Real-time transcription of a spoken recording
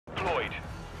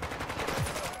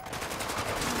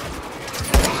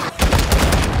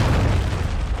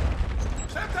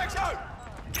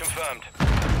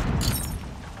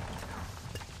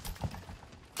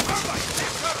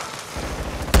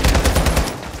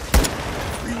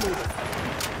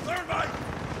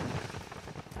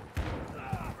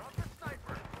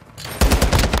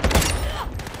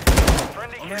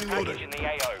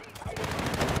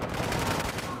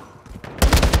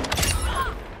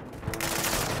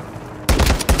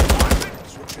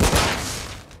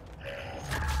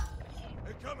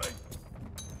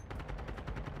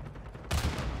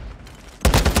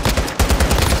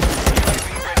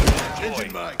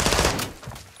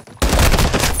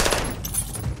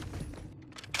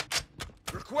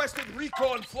Requested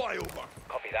recon flyover.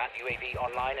 Copy that. UAV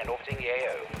online and orbiting the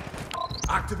AO.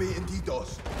 Activating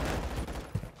DDoS.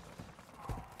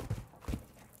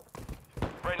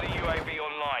 Friendly UAV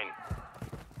online.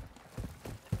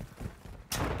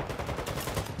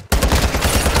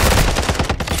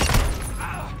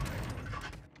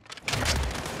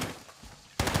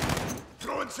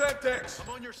 Throwing Semtex. I'm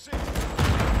on your seat.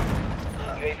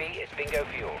 UAV is bingo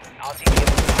fuel. RTB.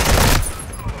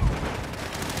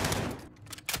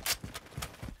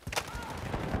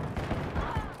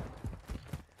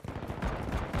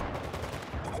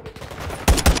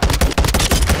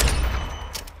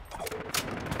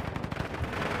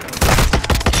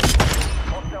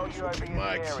 UAV in the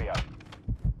area.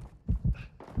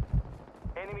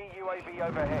 Enemy UAV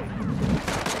overhead.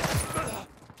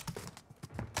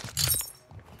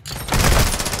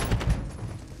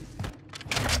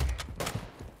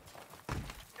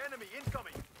 Enemy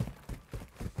incoming.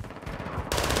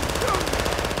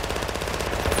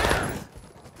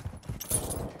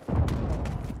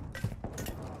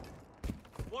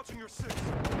 Watching your six.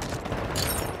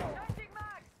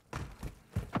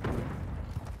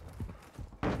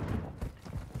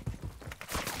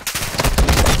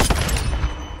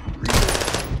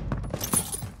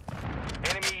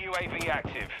 UAV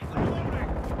active.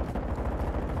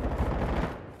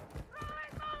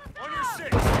 On your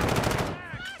six.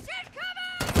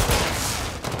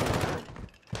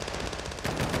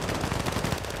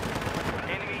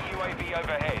 Enemy UAV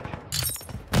overhead.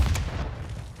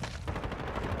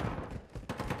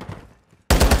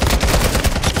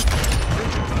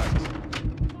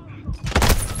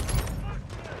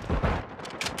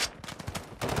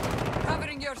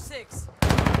 Covering your six.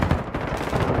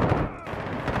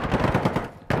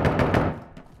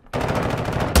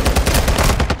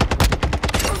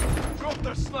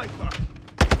 The sniper.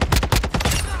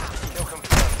 Kill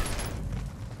confirmed.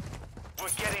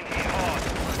 We're getting hit hard.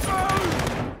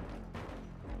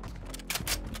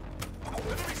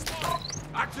 Enemy spot.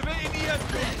 Activating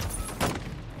EMP.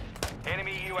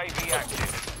 Enemy UAV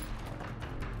active.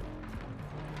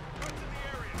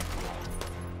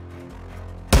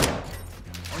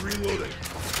 I'm reloading.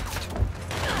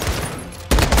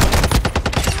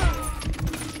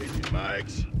 Changing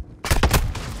mags.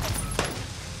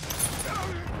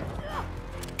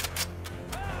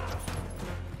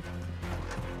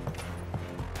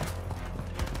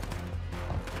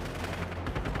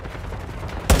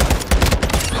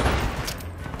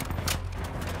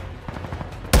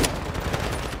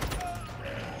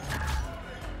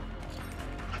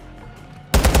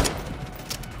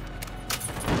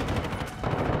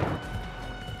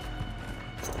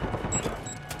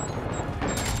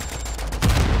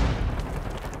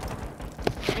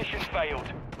 Mission failed.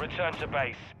 Return to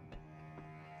base.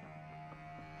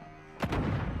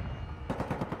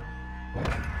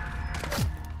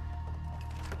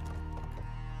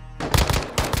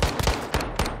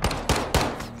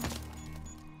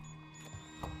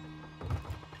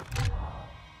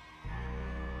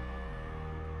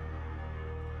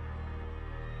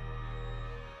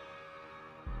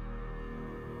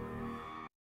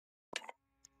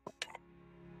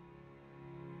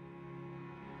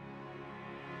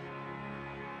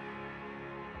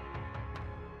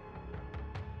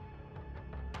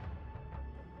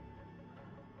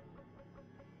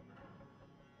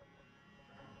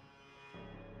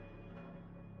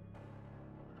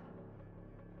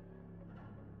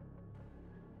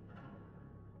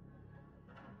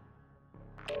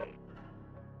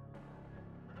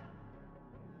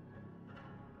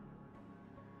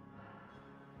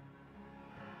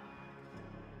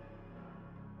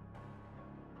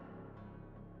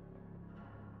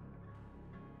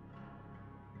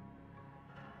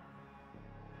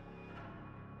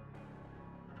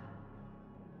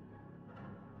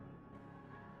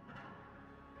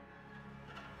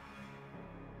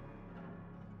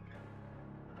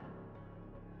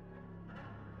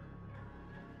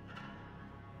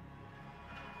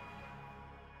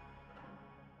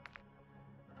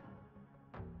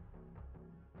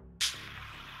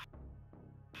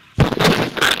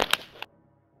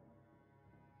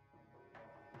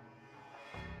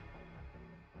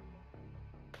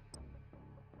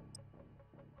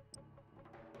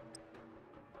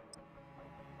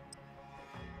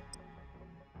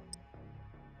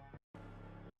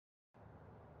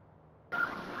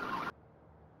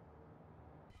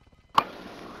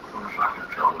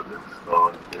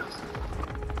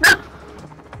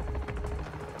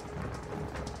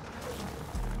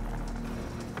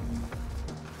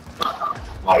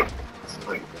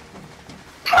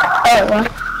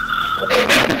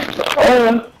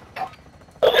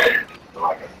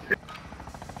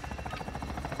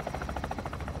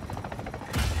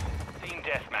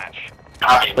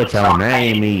 What your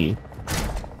name is?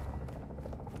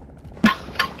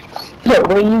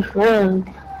 Where you from?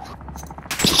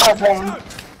 Okay.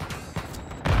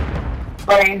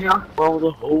 Angel. Oh,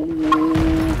 the whole.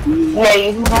 Yeah,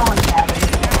 you can go in cabin.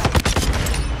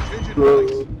 Changing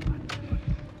mags.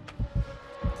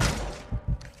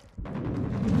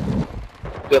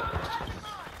 Yep.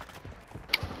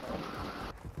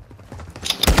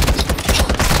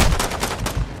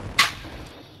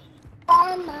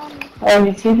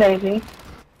 MVP, baby.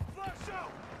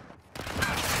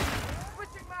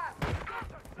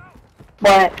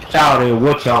 What? Shawty,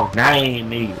 what your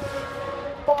name is?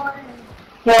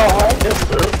 Yo, what?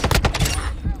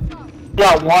 Yo,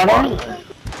 water?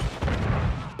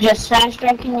 Just finish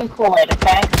drinking your Kool-Aid,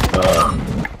 okay?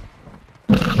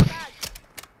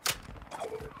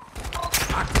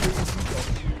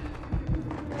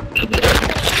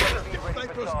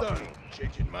 Sniper's done.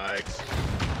 Changing mags.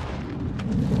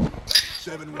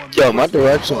 7-1. Yo, my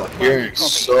directional hearing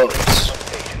sucks.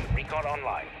 Station. Recon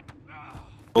online.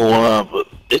 Oh, but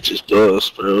it just does,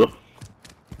 bro.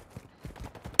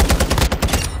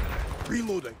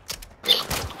 Reloading.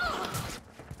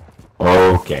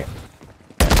 Okay.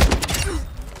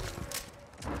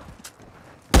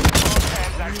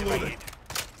 Reloading.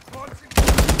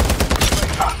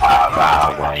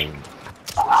 Wow, Wayne.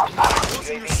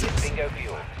 UAV is bingo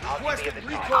fuel. RTV at Requesting the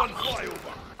recon time.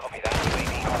 flyover. Copy that.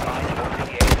 UAV online and orbiting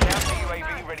the AO. Counter UAV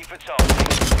ready for tasking.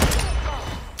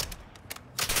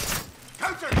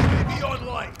 Counter UAV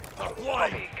online.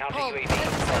 Applying. Copy. Counter UAV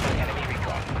reporting enemy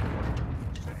recon.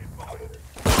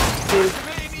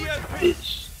 Activating EMP.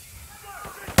 Bitch.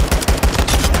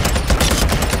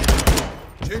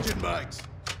 Changing mags.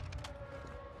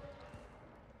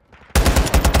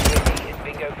 UAV is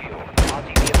bingo fuel.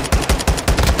 RTV at the time.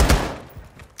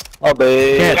 My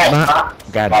bad. Cat, my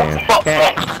goddamn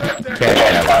cat.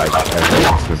 Cat got like a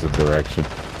sense of direction.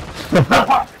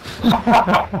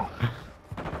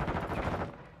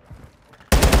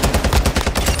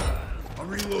 I'm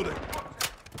reloading.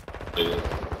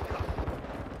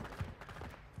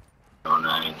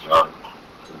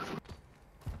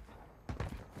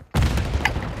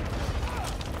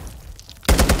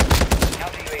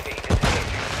 Counter UAV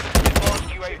disengaging. Advanced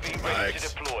UAV ready Max. to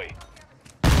deploy.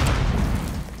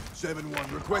 7-1.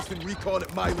 Requesting recon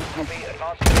at Milo. Copy.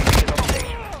 Advanced UAV is on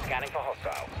station. Scanning for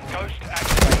hostiles. Ghost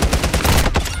activated.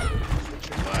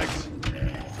 Switching mags.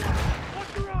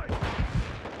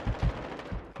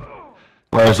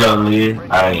 What's up, Lee?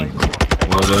 Hey,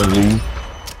 what's up, Lee?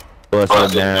 What's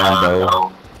up, down,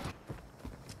 though?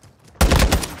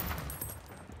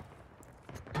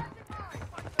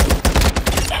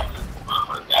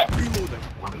 Reloading.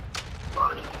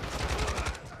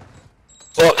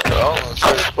 Fuck, bro. I'm on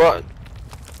the spot.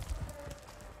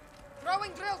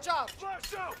 Throwing drill job.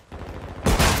 Flash out!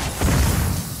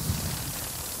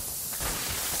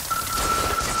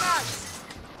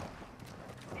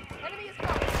 Enemy is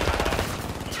coming.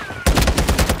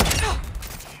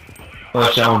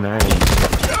 What's your name?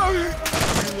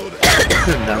 Reloading.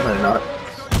 No, I'm not.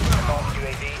 Advanced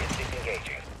UAV is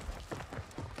disengaging.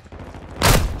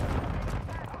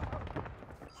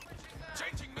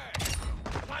 Changing mags.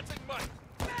 Planting mine.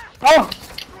 Oh!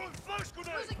 Throwing flash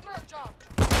grenade! Losing drill job.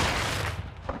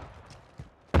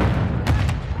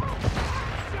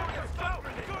 Out!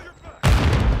 Got your back!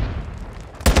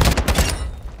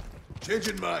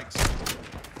 Changing mags.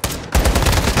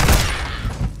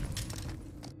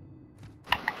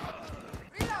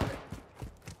 Reloading.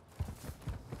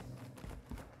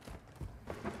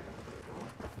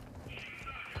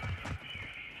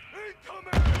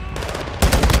 Incoming!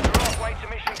 You're halfway to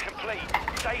mission complete.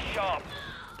 Stay sharp.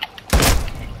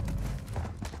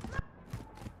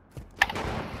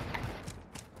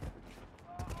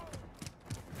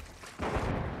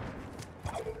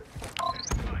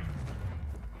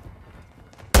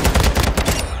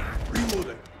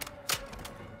 Reloading.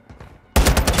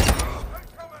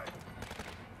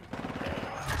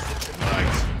 Switching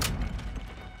mags.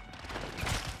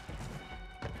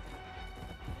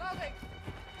 Loading.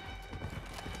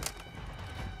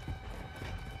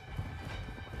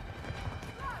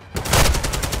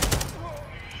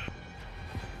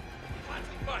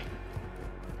 Planting mine.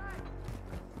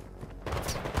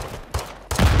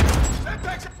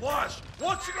 Semtex flash.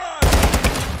 What's your eye?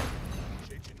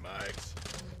 Changing mags.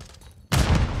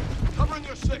 Covering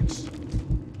your 6.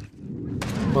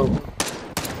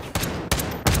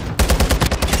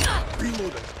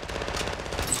 Reloading.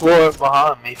 Floor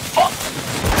behind me. Fuck.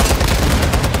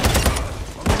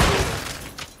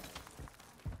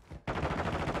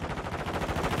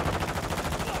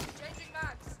 Changing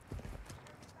mags.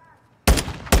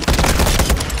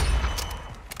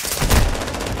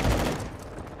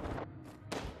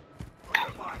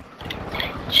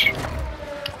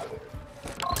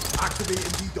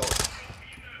 recon.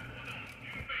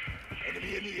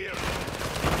 Enemy in the area.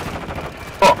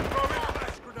 Throw in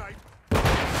flash grenade.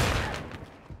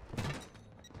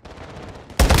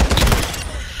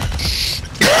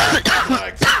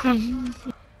 Flags.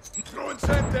 Throwing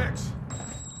Semtex.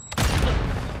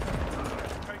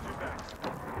 Changing back.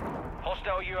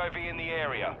 Hostile UAV in the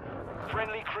area.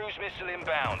 Friendly cruise missile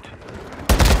inbound.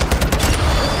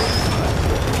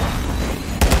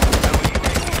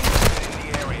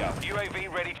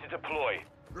 UAV ready to deploy.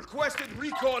 Requested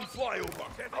recon flyover.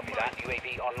 Copy that.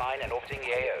 UAV online and orbiting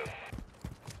the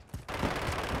AO.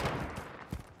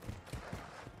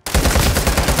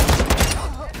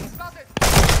 Enemy spotted.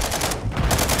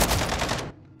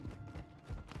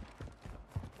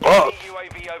 Fuck.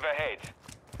 UAV overhead.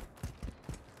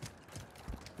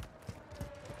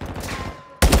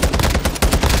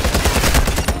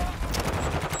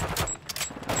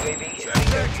 UAV is Semtex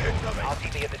bingo incoming. fuel.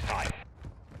 RTB at this time.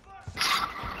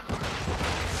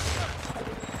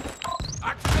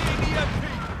 Activating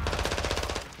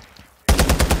EMP.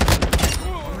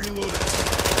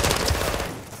 Reloading.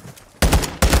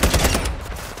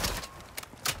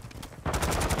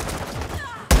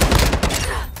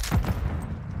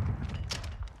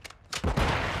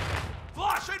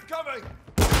 Flash incoming.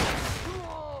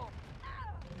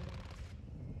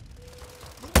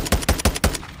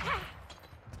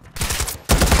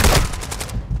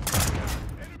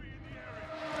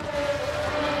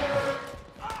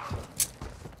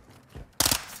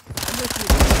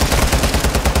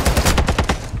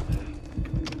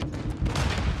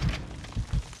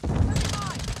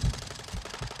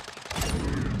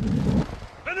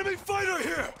 Enemy fighter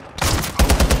here!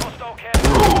 Hostile care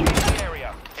package in the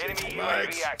area. Enemy Nice.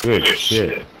 UAV active. Good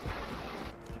shit.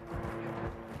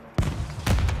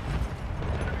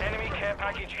 Enemy care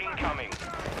package incoming.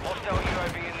 Hostile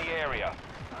UAV in the area.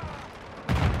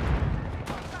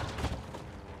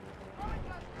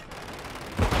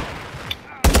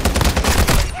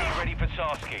 UAV ready for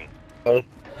tasking.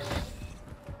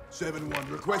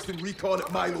 7-1, requesting recon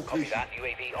at my Copy location. that.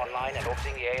 UAV online and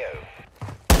orbiting the AO.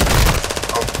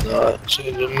 I'm not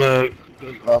changing mag.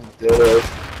 I'm dead.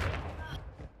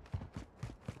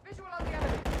 Visual on the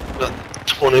enemy. Got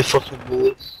 20 fucking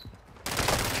bullets.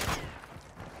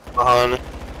 Behind it.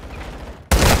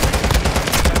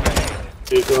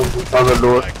 Here comes on the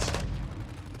door.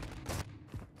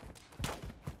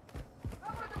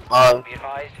 Behind. Be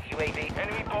advised. UAV.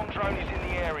 Enemy bomb drone is in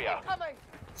the area. Coming.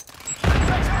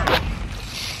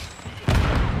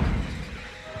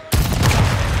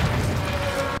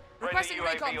 Friendly Requesting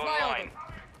recon UAV flyover. online.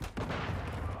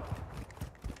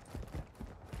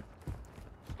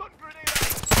 Stun grenade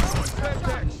out.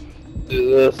 Semtex. Do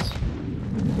this.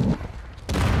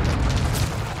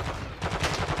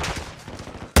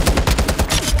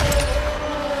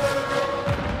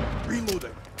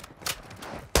 Reloading.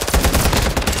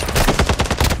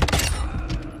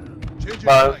 Changing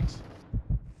Five. flags.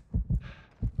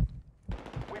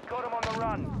 We've got him on the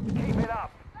run. Keep it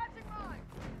up. Flashing mine.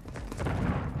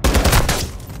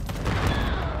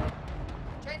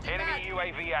 Changing Enemy back.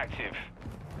 UAV active.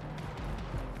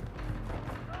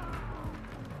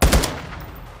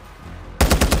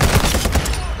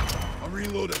 I'm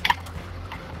reloading.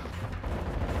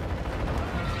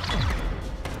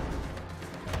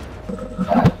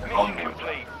 Mission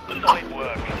complete. Solid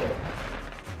work.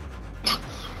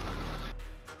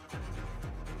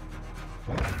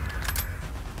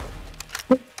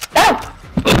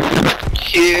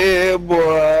 Yeah,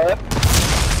 boy.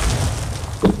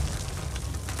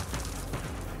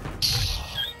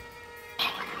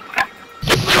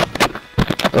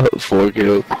 4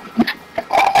 kills.